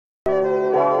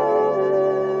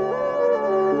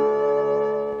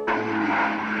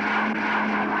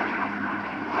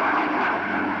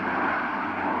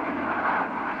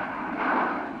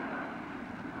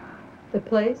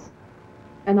place,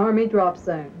 an Army drop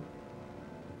zone.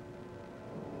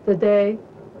 The day,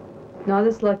 not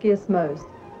as lucky as most,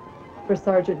 for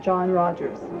Sergeant John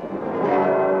Rogers.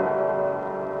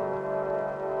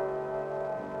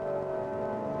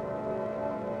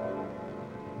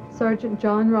 Sergeant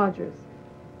John Rogers,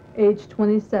 age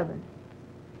 27,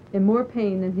 in more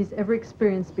pain than he's ever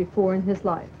experienced before in his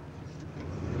life.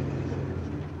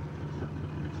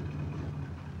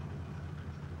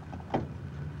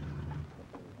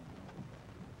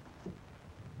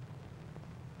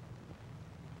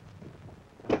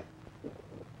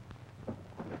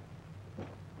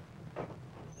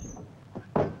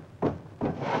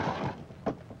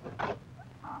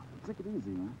 Take it easy,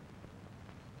 man.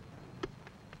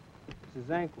 It's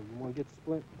his ankle. You want to get the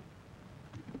splint?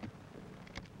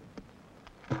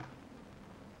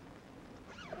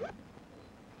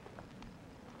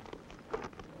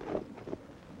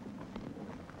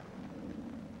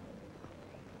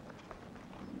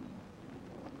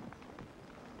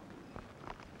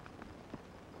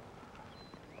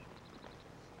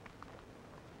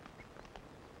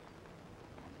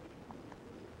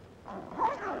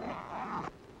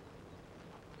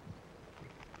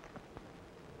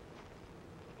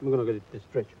 I'm gonna get the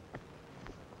stretcher.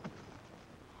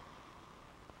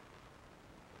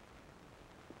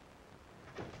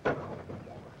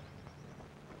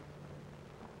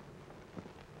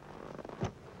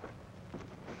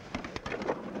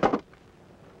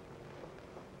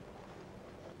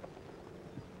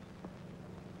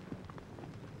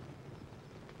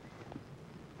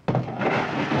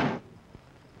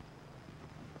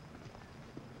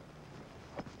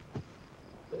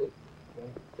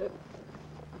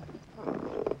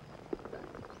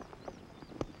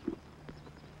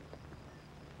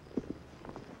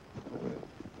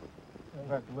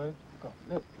 Back the leg. Go.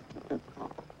 Yep.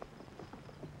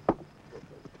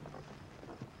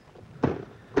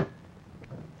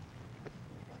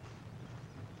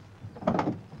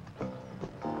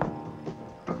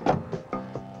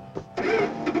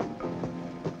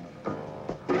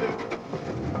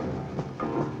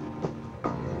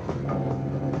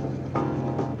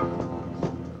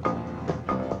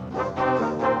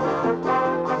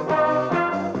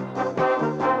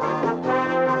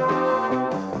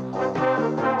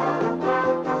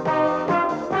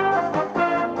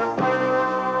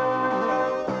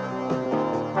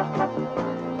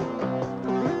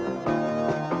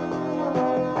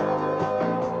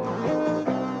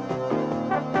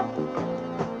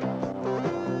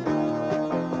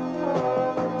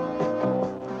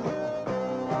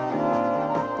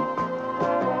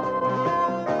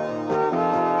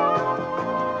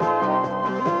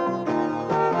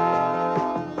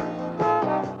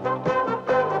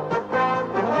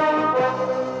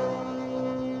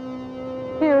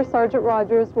 Sergeant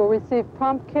Rogers will receive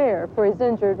prompt care for his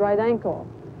injured right ankle.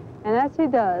 And as he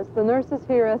does, the nurses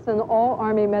here, as in all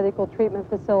Army medical treatment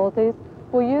facilities,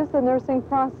 will use the nursing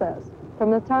process from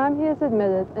the time he is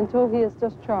admitted until he is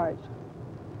discharged.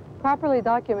 Properly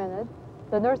documented,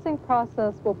 the nursing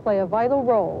process will play a vital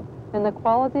role in the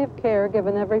quality of care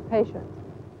given every patient.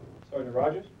 Sergeant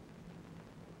Rogers?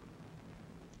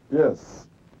 Yes.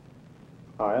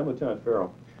 Hi, I'm Lieutenant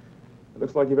Farrell. It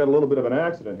looks like you've had a little bit of an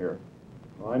accident here.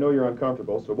 Well, I know you're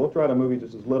uncomfortable, so we'll try to move you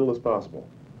just as little as possible.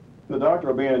 The doctor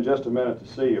will be in just a minute to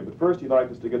see you, but first he'd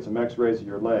like us to get some x-rays of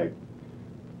your leg.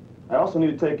 I also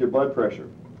need to take your blood pressure.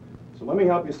 So let me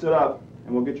help you sit up,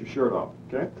 and we'll get your shirt off,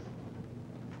 okay?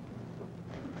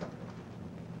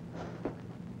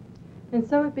 And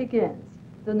so it begins,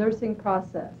 the nursing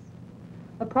process.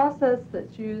 A process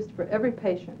that's used for every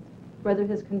patient, whether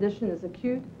his condition is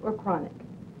acute or chronic.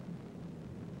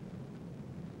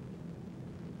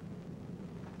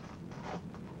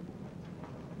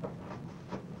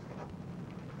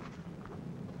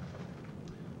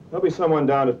 There'll be someone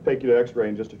down to take you to x-ray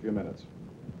in just a few minutes.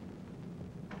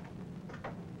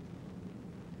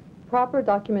 Proper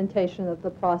documentation of the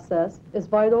process is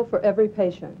vital for every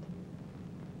patient.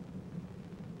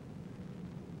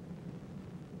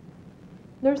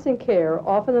 Nursing care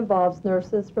often involves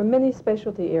nurses from many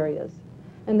specialty areas,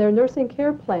 and their nursing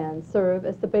care plans serve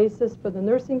as the basis for the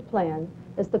nursing plan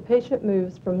as the patient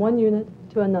moves from one unit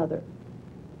to another.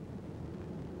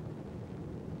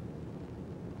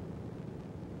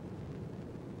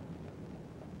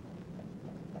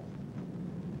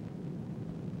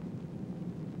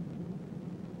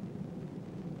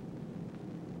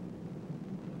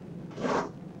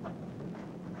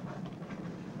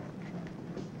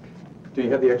 Do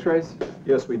you have the x-rays?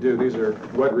 Yes, we do. These are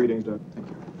wet readings done. Thank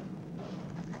you.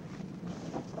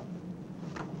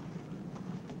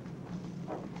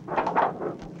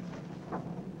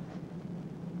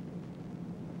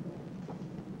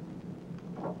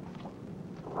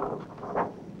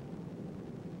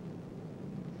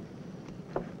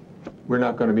 we're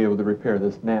not going to be able to repair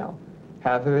this now.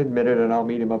 Have him admitted, and I'll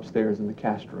meet him upstairs in the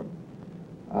cast room.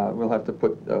 We'll have to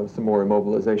put some more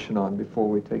immobilization on before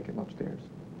we take him upstairs.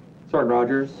 Sergeant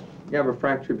Rogers, you have a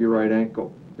fracture of your right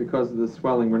ankle. Because of the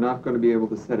swelling, we're not going to be able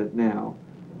to set it now.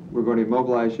 We're going to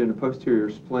immobilize you in a posterior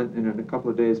splint, and in a couple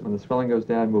of days, when the swelling goes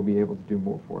down, we'll be able to do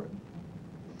more for it.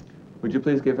 Would you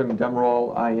please give him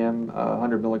Demerol IM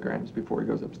 100 milligrams before he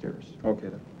goes upstairs? Okay,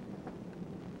 then.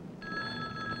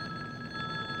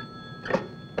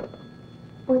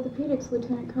 Orthopedics,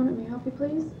 Lieutenant Conant, may I help you,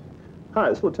 please? Hi,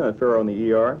 this is Lieutenant Farrow in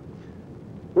the ER.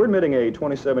 We're admitting a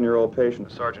 27-year-old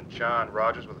patient, Sergeant John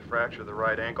Rogers, with a fracture of the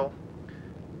right ankle.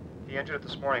 He injured it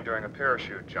this morning during a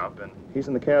parachute jump, and he's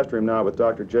in the cast room now with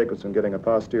Dr. Jacobson getting a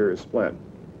posterior splint.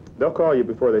 They'll call you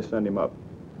before they send him up.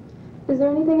 Is there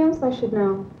anything else I should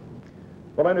know?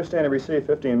 Well, I understand he received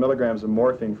 15 milligrams of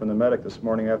morphine from the medic this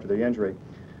morning after the injury,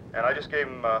 and I just gave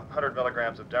him 100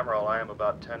 milligrams of Demerol IM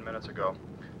about 10 minutes ago.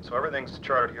 So everything's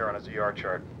charted here on his ER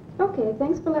chart. Okay,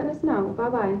 thanks for letting us know.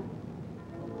 Bye-bye.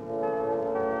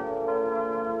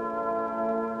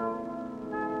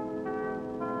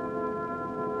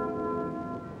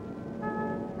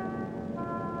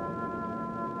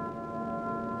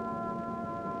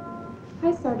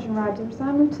 Hi, Sergeant Rogers.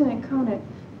 I'm Lieutenant Conant.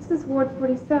 This is Ward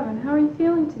 47. How are you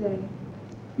feeling today?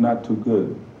 Not too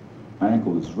good. My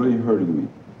ankle is really hurting me.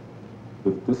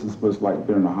 If this is what it's like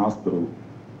being in a hospital,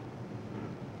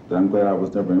 then I'm glad I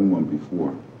was never in one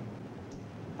before.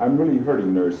 I'm really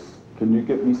hurting, nurse. Can you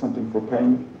get me something for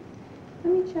pain?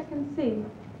 Let me check and see.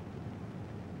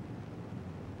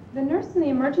 The nurse in the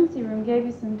emergency room gave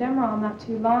you some Demerol not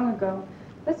too long ago.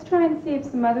 Let's try and see if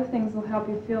some other things will help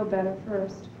you feel better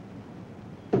first.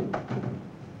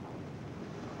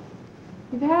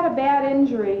 You've had a bad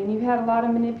injury and you've had a lot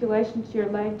of manipulation to your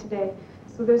leg today,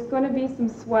 so there's going to be some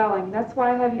swelling. That's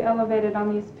why I have you elevated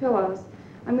on these pillows.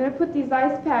 I'm going to put these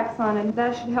ice packs on, and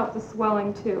that should help the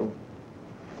swelling too.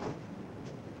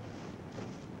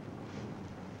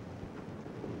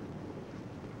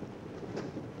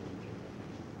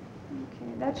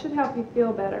 Okay, that should help you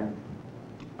feel better.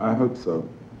 I hope so.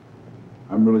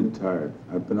 I'm really tired.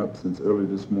 I've been up since early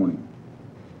this morning.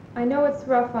 I know it's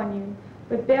rough on you,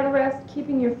 but bed rest,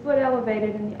 keeping your foot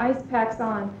elevated, and the ice packs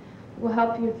on will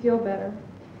help you feel better.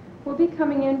 We'll be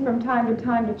coming in from time to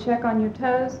time to check on your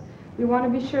toes. We want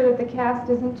to be sure that the cast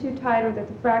isn't too tight or that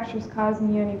the fracture's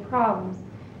causing you any problems.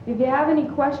 If you have any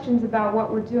questions about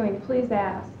what we're doing, please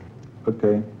ask.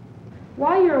 Okay.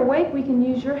 While you're awake, we can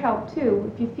use your help too.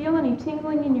 If you feel any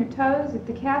tingling in your toes, if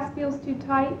the cast feels too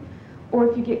tight, or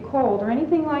if you get cold or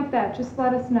anything like that, just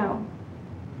let us know.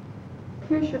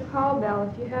 Here's your call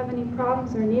bell. If you have any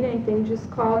problems or need anything,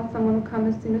 just call and someone will come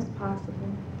as soon as possible.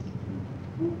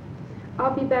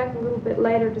 I'll be back a little bit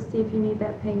later to see if you need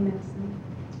that pain medicine.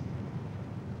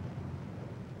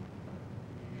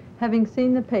 Having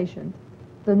seen the patient,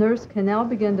 the nurse can now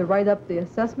begin to write up the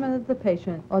assessment of the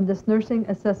patient on this Nursing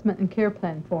Assessment and Care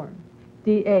Plan form,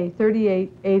 DA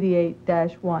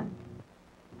 3888-1.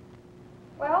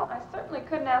 Well, I certainly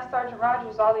couldn't ask Sergeant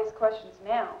Rogers all these questions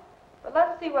now, but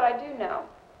let's see what I do know.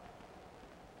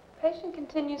 Patient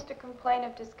continues to complain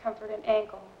of discomfort in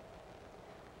ankle.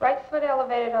 Right foot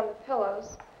elevated on the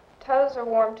pillows, toes are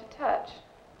warm to touch.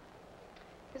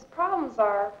 His problems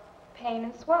are pain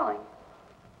and swelling.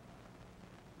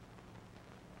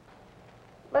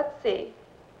 Let's see.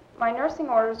 My nursing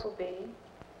orders will be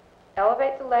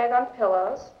elevate the leg on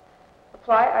pillows,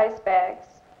 apply ice bags,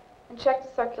 and check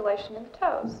the circulation in the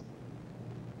toes.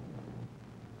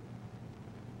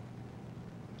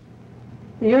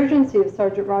 The urgency of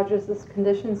Sergeant Rogers'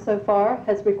 condition so far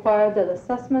has required that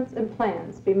assessments and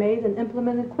plans be made and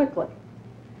implemented quickly.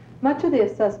 Much of the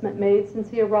assessment made since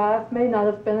he arrived may not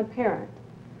have been apparent,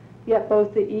 yet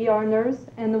both the ER nurse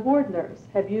and the ward nurse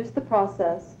have used the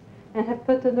process and have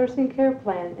put the nursing care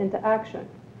plan into action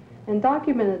and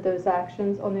documented those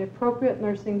actions on the appropriate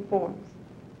nursing forms.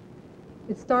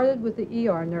 It started with the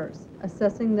ER nurse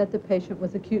assessing that the patient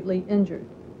was acutely injured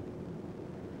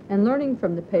and learning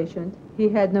from the patient he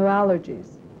had no allergies.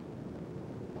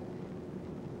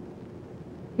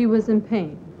 He was in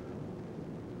pain.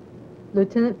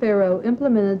 Lieutenant Farrow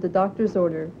implemented the doctor's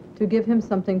order to give him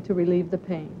something to relieve the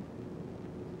pain.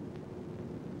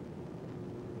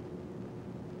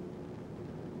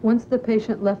 Once the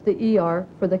patient left the ER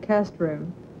for the cast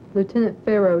room, Lieutenant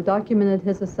Farrow documented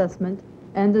his assessment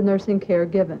and the nursing care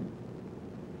given.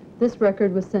 This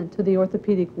record was sent to the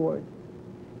orthopedic ward.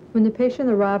 When the patient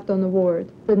arrived on the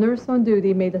ward, the nurse on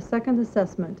duty made a second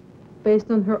assessment based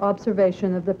on her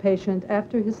observation of the patient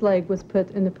after his leg was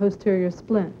put in the posterior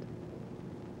splint.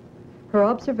 Her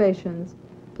observations,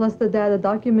 plus the data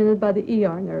documented by the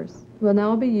ER nurse, will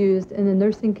now be used in a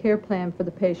nursing care plan for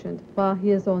the patient while he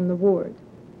is on the ward.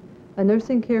 A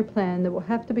nursing care plan that will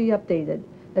have to be updated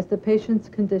as the patient's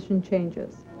condition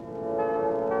changes.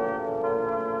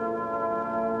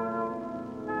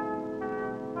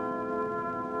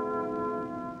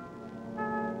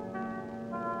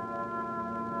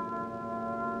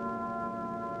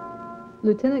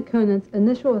 Lieutenant Conant's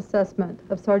initial assessment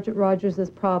of Sergeant Rogers'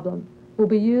 problem will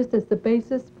be used as the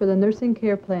basis for the nursing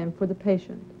care plan for the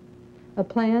patient, a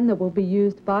plan that will be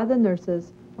used by the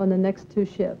nurses on the next 2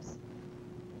 shifts.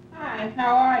 Hi,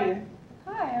 how are you?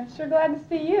 Hi, I'm sure glad to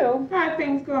see you. How are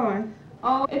things going?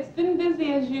 Oh, it's been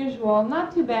busy as usual.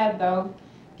 Not too bad, though.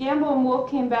 Gamble and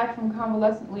Wolf came back from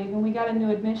convalescent leave, and we got a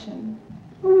new admission.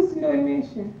 Who was the new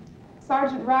admission?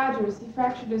 Sergeant Rogers, he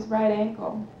fractured his right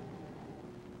ankle.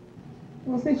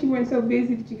 Well, since you weren't so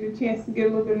busy, did you get a chance to get a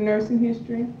little bit of nursing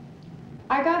history?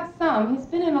 I got some. He's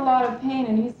been in a lot of pain,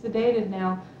 and he's sedated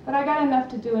now, but I got enough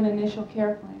to do an initial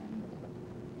care plan.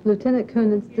 Lieutenant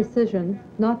Conant's decision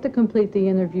not to complete the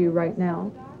interview right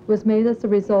now was made as a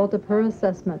result of her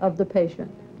assessment of the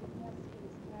patient.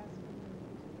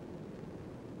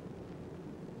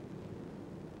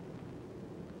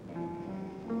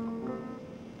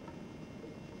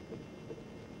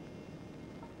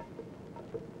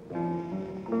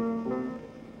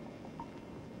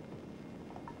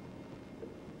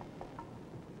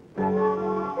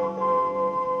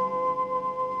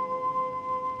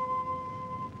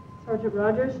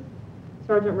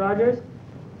 Sergeant Rogers,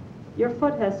 your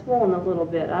foot has swollen a little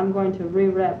bit. I'm going to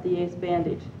rewrap the ace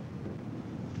bandage.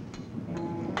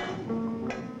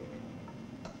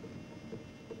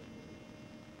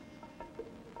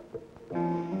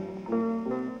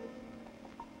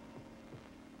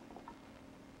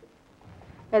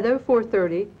 At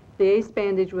 04:30, the ace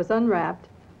bandage was unwrapped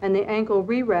and the ankle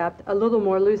rewrapped a little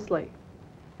more loosely.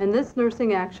 And this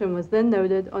nursing action was then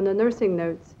noted on the nursing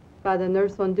notes by the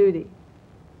nurse on duty.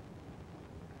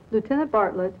 Lieutenant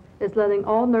Bartlett is letting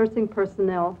all nursing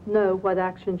personnel know what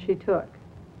action she took.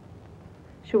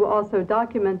 She will also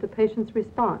document the patient's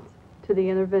response to the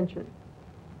intervention.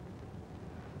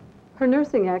 Her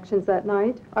nursing actions that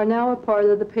night are now a part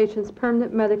of the patient's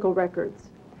permanent medical records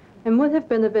and would have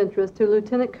been of interest to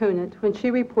Lieutenant Conant when she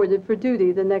reported for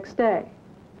duty the next day.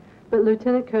 But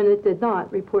Lieutenant Conant did not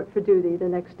report for duty the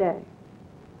next day.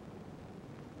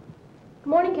 Good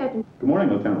morning, Captain. Good morning,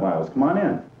 Lieutenant Wiles. Come on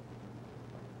in.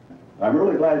 I'm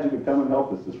really glad you could come and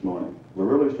help us this morning. We're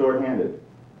really short-handed.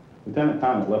 Lieutenant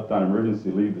Conant left on emergency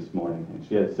leave this morning, and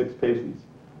she had 6 patients.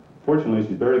 Fortunately,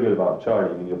 she's very good about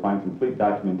charting, and you'll find complete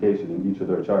documentation in each of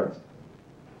their charts.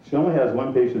 She only has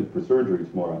 1 patient for surgery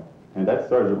tomorrow, and that's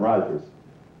Sergeant Rogers.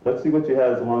 Let's see what she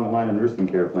has along the line of nursing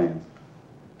care plans.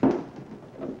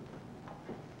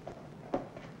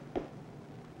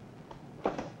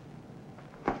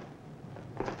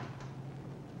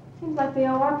 Seems like the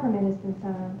OR permit has been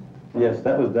signed. Yes,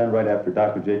 that was done right after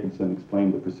Dr. Jacobson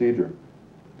explained the procedure.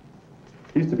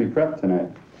 He's to be prepped tonight.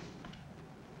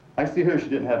 I see here she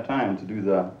didn't have time to do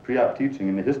the pre-op teaching,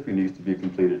 and the history needs to be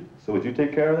completed. So would you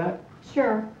take care of that?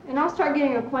 Sure, and I'll start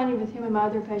getting acquainted with him and my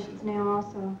other patients now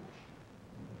also.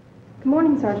 Good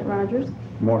morning, Sergeant Rogers.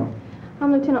 Good morning.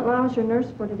 I'm Lieutenant Lyles, your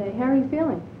nurse for today. How are you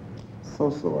feeling?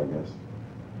 So-so, I guess.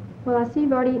 Well, I see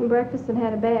you've already eaten breakfast and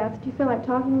had a bath. Do you feel like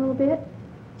talking a little bit?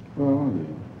 Well,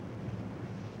 yeah.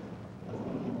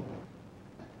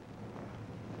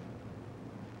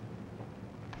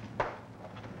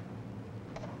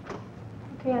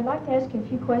 Okay, I'd like to ask you a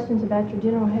few questions about your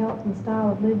general health and style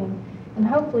of living, and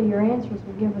hopefully your answers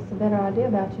will give us a better idea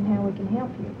about you and how we can help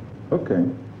you. Okay.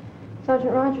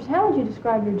 Sergeant Rogers, how would you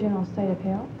describe your general state of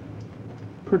health?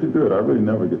 Pretty good. I really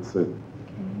never get sick. Okay.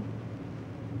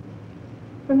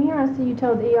 From here, I see you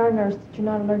told the ER nurse that you're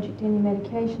not allergic to any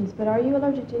medications, but are you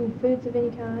allergic to any foods of any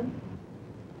kind?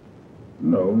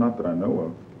 No, not that I know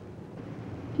of.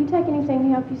 Do you take anything to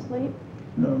help you sleep?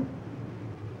 No.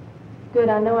 Good,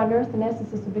 I know our nurse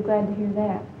anesthetist will be glad to hear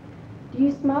that. Do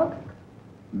you smoke?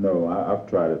 No, I've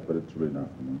tried it, but it's really not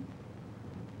for me.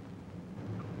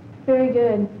 Very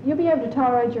good. You'll be able to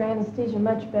tolerate your anesthesia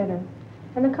much better.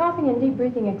 And the coughing and deep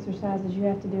breathing exercises you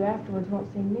have to do afterwards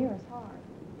won't seem near as hard.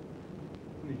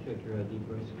 Let me check your ID,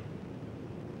 Brace.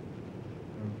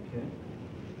 Okay.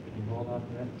 You hold on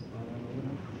to that and slide on over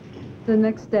now. The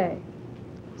next day,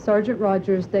 Sergeant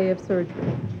Rogers' day of surgery.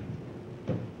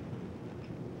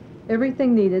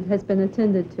 Everything needed has been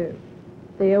attended to.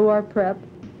 The OR prep,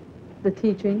 the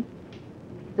teaching,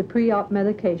 the pre-op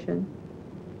medication,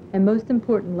 and most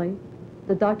importantly,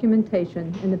 the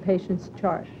documentation in the patient's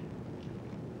chart.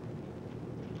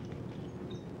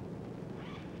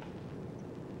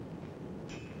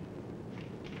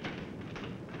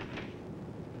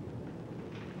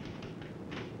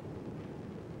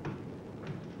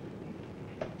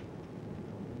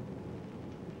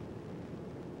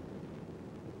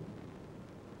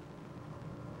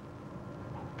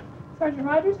 Sergeant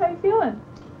Rogers, how you feeling?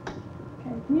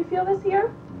 Okay, can you feel this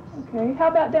here? Okay, how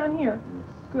about down here?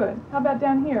 Good. How about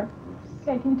down here?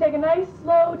 Okay, can you take a nice,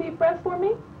 slow, deep breath for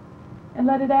me? And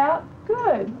let it out?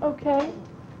 Good, okay.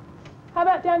 How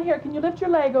about down here? Can you lift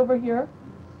your leg over here?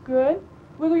 Good.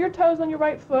 Wiggle your toes on your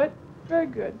right foot. Very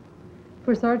good.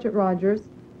 For Sergeant Rogers,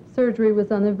 surgery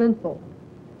was uneventful,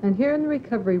 and here in the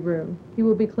recovery room, he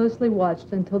will be closely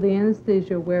watched until the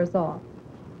anesthesia wears off.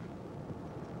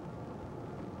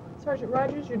 Sergeant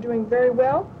Rogers, you're doing very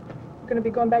well. We're going to be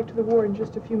going back to the ward in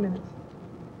just a few minutes.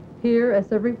 Here,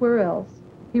 as everywhere else,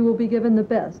 he will be given the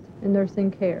best in nursing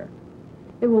care.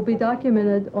 It will be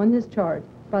documented on his chart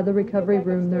by the recovery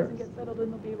room nurse. Get settled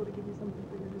in, they'll be able to give you something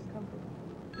for your discomfort.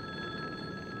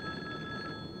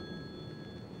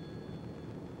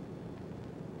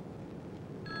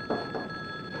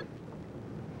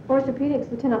 Orthopedics,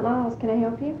 Lieutenant Lyles, can I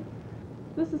help you?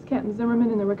 This is Captain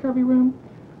Zimmerman in the recovery room.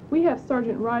 We have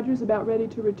Sergeant Rogers about ready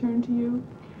to return to you.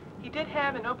 He did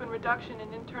have an open reduction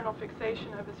and internal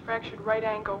fixation of his fractured right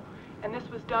ankle, and this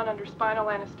was done under spinal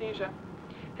anesthesia.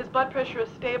 His blood pressure is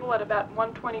stable at about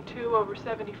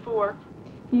 122/74.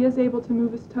 He is able to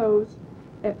move his toes.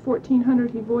 At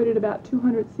 1400, he voided about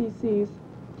 200 cc's.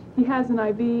 He has an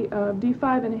IV of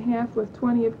D5.5 with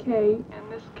 20 of K, and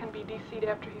this can be DC'd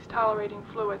after he's tolerating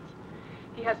fluids.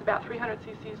 He has about 300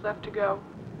 cc's left to go.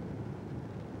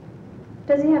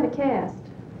 Does he have a cast?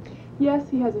 Yes,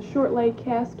 he has a short leg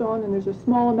cast on, and there's a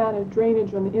small amount of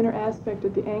drainage on the inner aspect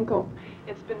of the ankle.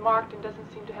 It's been marked and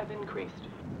doesn't seem to have increased.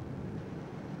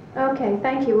 Okay,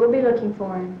 thank you. We'll be looking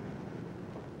for him.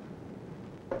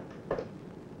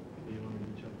 You want me to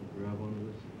reach up and grab onto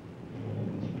this?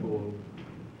 Just pull over.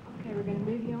 Okay, we're going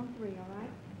to move you on 3, all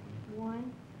right?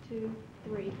 1, 2,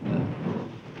 3. Come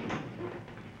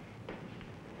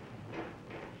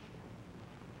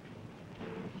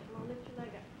on, lift your leg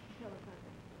up.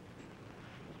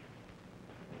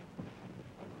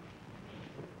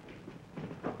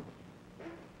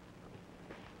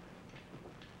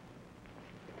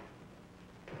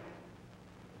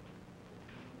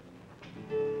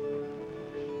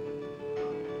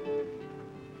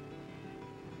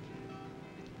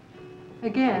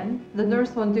 Again, the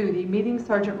nurse on duty meeting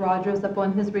Sergeant Rogers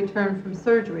upon his return from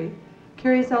surgery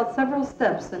carries out several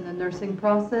steps in the nursing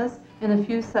process in a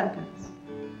few seconds.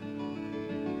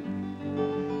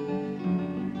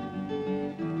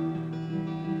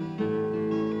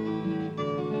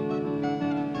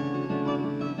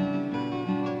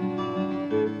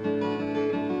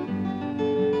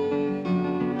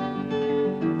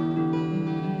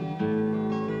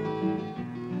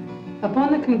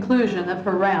 Upon the conclusion of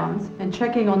her rounds and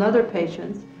checking on other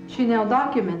patients, she now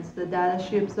documents the data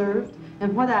she observed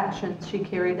and what actions she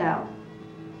carried out.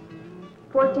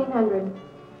 1400.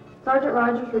 Sergeant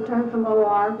Rogers returned from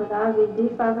OR with IV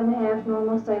D5.5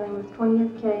 normal saline with 20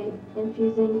 of K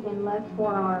infusing in left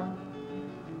forearm.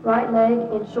 Right leg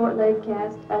in short leg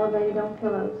cast elevated on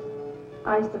pillows.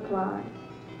 Ice applied.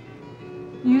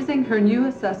 Using her new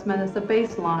assessment as a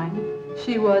baseline,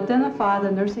 she will identify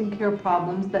the nursing care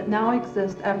problems that now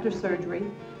exist after surgery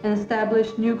and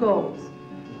establish new goals,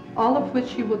 all of which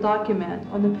she will document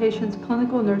on the patient's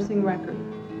clinical nursing record.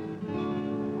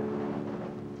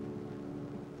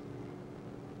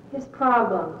 His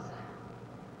problems: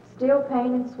 still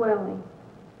pain and swelling,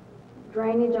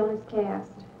 drainage on his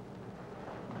cast.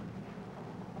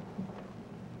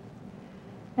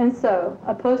 And so,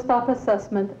 a post-op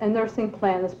assessment and nursing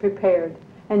plan is prepared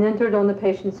and entered on the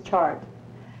patient's chart.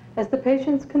 As the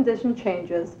patient's condition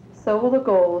changes, so will the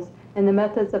goals and the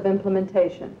methods of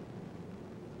implementation.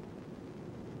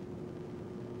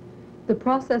 The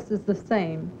process is the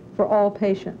same for all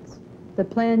patients. The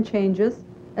plan changes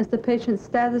as the patient's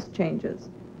status changes.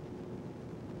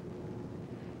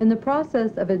 In the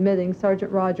process of admitting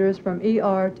Sergeant Rogers from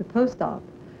ER to post-op,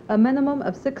 a minimum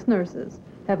of 6 nurses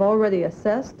have already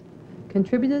assessed,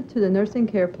 contributed to the nursing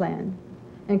care plan,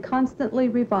 and constantly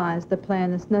revised the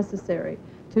plan as necessary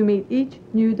to meet each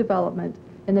new development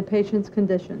in the patient's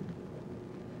condition.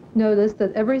 Notice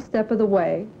that every step of the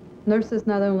way, nurses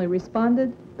not only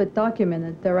responded, but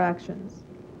documented their actions.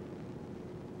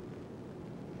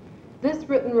 This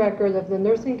written record of the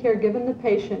nursing care given the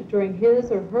patient during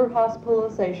his or her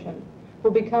hospitalization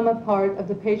will become a part of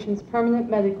the patient's permanent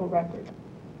medical record.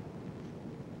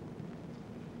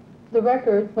 The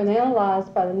record, when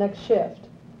analyzed by the next shift,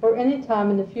 or any time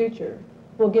in the future,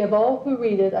 will give all who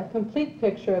read it a complete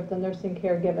picture of the nursing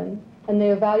care given and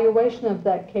the evaluation of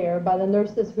that care by the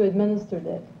nurses who administered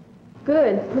it.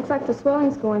 Good. Looks like the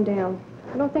swelling's going down.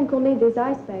 I don't think we'll need these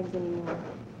ice bags anymore.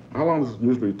 How long does it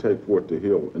usually take for it to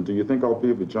heal? And do you think I'll be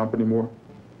able to jump anymore?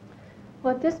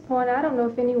 Well, at this point, I don't know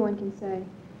if anyone can say.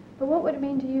 But what would it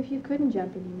mean to you if you couldn't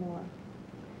jump anymore?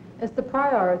 As the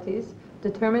priorities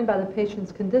determined by the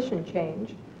patient's condition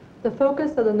change, the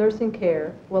focus of the nursing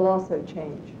care will also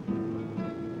change.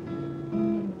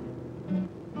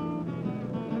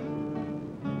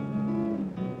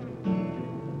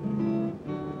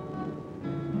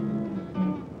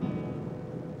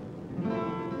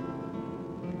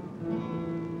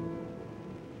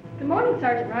 Good morning,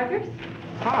 Sergeant Rogers.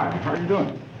 Hi, how are you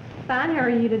doing? Fine, how are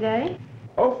you today?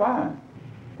 Oh, fine.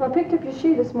 Well, I picked up your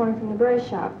shoe this morning from the brace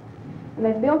shop, and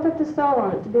they've built up the sole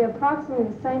on it to be approximately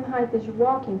the same height as your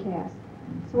walking cast.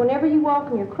 So whenever you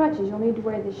walk on your crutches, you'll need to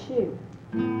wear this shoe.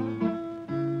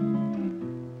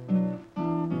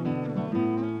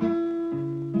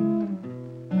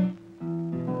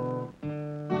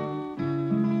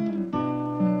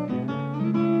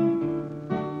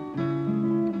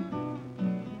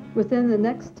 Within the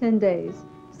next 10 days,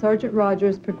 Sergeant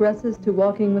Rogers progresses to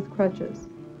walking with crutches.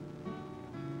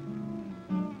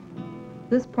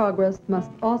 This progress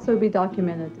must also be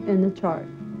documented in the chart.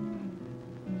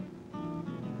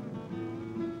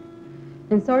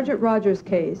 In Sergeant Rogers'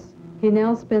 case, he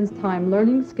now spends time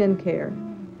learning skin care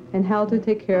and how to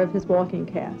take care of his walking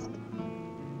cast.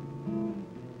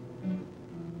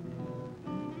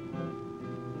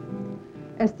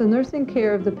 As the nursing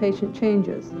care of the patient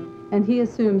changes, and he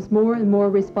assumes more and more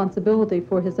responsibility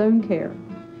for his own care,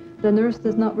 the nurse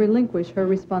does not relinquish her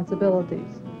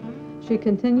responsibilities. She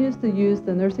continues to use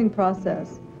the nursing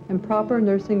process and proper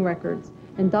nursing records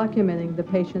in documenting the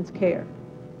patient's care.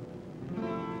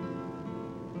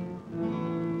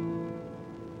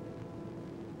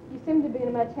 You seem to be in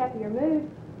a much happier mood.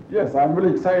 Yes, I'm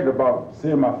really excited about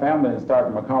seeing my family and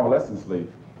starting my convalescence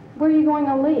leave. Where are you going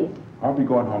on leave? I'll be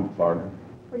going home to Florida.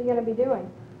 What are you going to be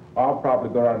doing? I'll probably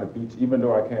go down to the beach even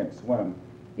though I can't swim.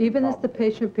 Even as the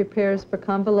patient prepares for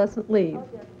convalescent leave,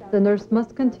 the nurse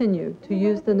must continue to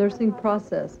use the nursing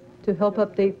process to help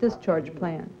update discharge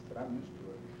plans.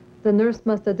 The nurse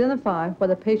must identify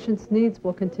what a patient's needs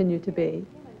will continue to be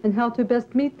and how to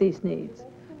best meet these needs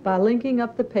by linking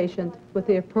up the patient with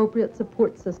the appropriate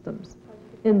support systems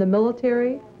in the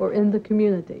military or in the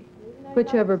community,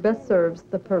 whichever best serves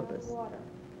the purpose.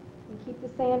 And keep the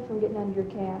sand from getting under your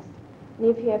cast. And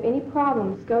if you have any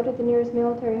problems, go to the nearest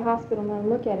military hospital and let them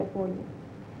look at it for you.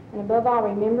 And above all,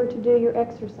 remember to do your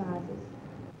exercises.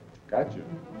 Got you.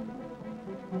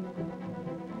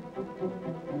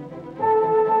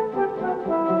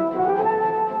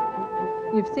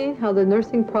 You've seen how the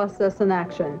nursing process in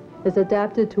action is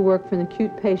adapted to work for an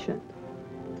acute patient.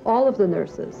 All of the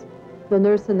nurses, the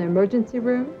nurse in the emergency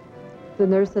room, the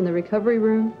nurse in the recovery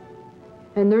room,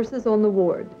 and nurses on the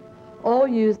ward, all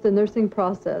used the nursing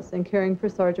process in caring for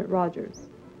Sergeant Rogers.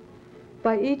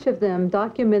 By each of them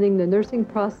documenting the nursing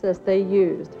process they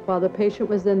used while the patient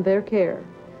was in their care,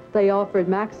 they offered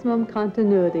maximum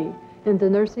continuity in the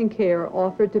nursing care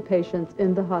offered to patients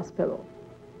in the hospital.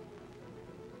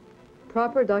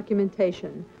 Proper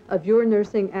documentation of your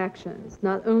nursing actions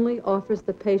not only offers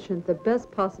the patient the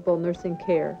best possible nursing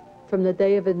care from the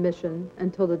day of admission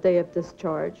until the day of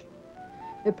discharge,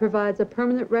 it provides a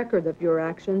permanent record of your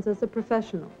actions as a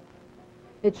professional.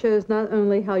 It shows not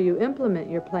only how you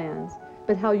implement your plans,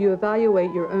 but how you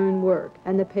evaluate your own work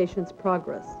and the patient's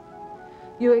progress.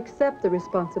 You accept the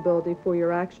responsibility for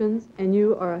your actions, and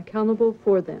you are accountable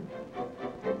for them.